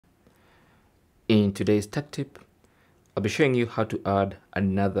In today's tech tip, I'll be showing you how to add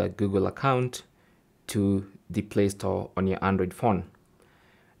another Google account to the Play Store on your Android phone.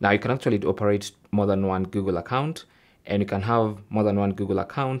 Now you can actually operate more than one Google account, and you can have more than one Google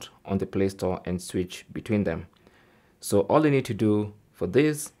account on the Play Store and switch between them. So all you need to do for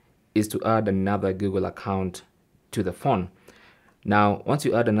this is to add another Google account to the phone. Now, once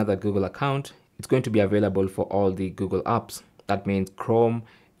you add another Google account, it's going to be available for all the Google apps. That means Chrome,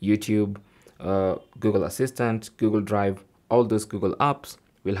 YouTube, Google Assistant, Google Drive, all those Google apps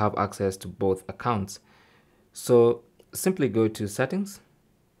will have access to both accounts. So simply go to Settings.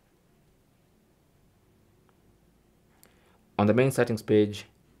 On the main settings page,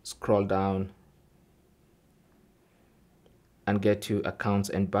 scroll down and get to Accounts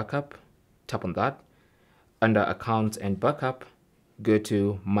and Backup. Tap on that. Under Accounts and Backup, go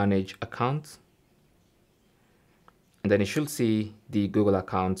to Manage Accounts. And then you should see the Google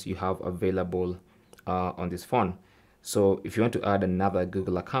accounts you have available on this phone. So if you want to add another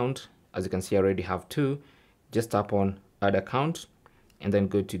Google account, as you can see, I already have two. Just tap on Add Account and then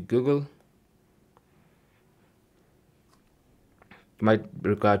go to Google. You might be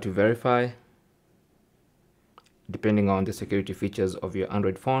required to verify depending on the security features of your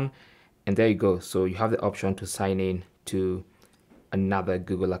Android phone. And there you go. So you have the option to sign in to another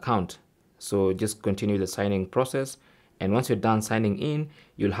Google account. So just continue the signing process. And once you're done signing in,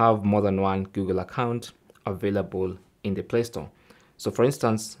 you'll have more than one Google account available in the Play Store. So for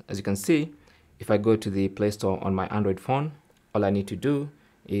instance, as you can see, if I go to the Play Store on my Android phone, all I need to do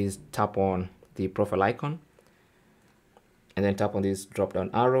is tap on the profile icon and then tap on this drop down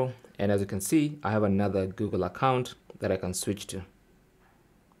arrow. And as you can see, I have another Google account that I can switch to.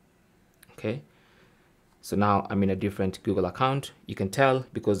 Okay. So now I'm in a different Google account. You can tell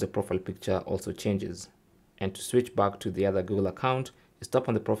because the profile picture also changes. And to switch back to the other Google account, just tap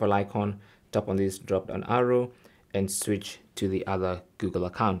on the profile icon, tap on this drop down arrow and switch to the other Google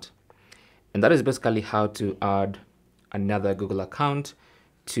account. And that is basically how to add another Google account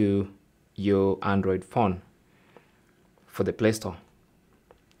to your Android phone for the Play Store.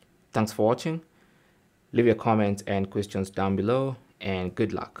 Thanks for watching. Leave your comments and questions down below and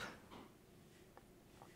good luck.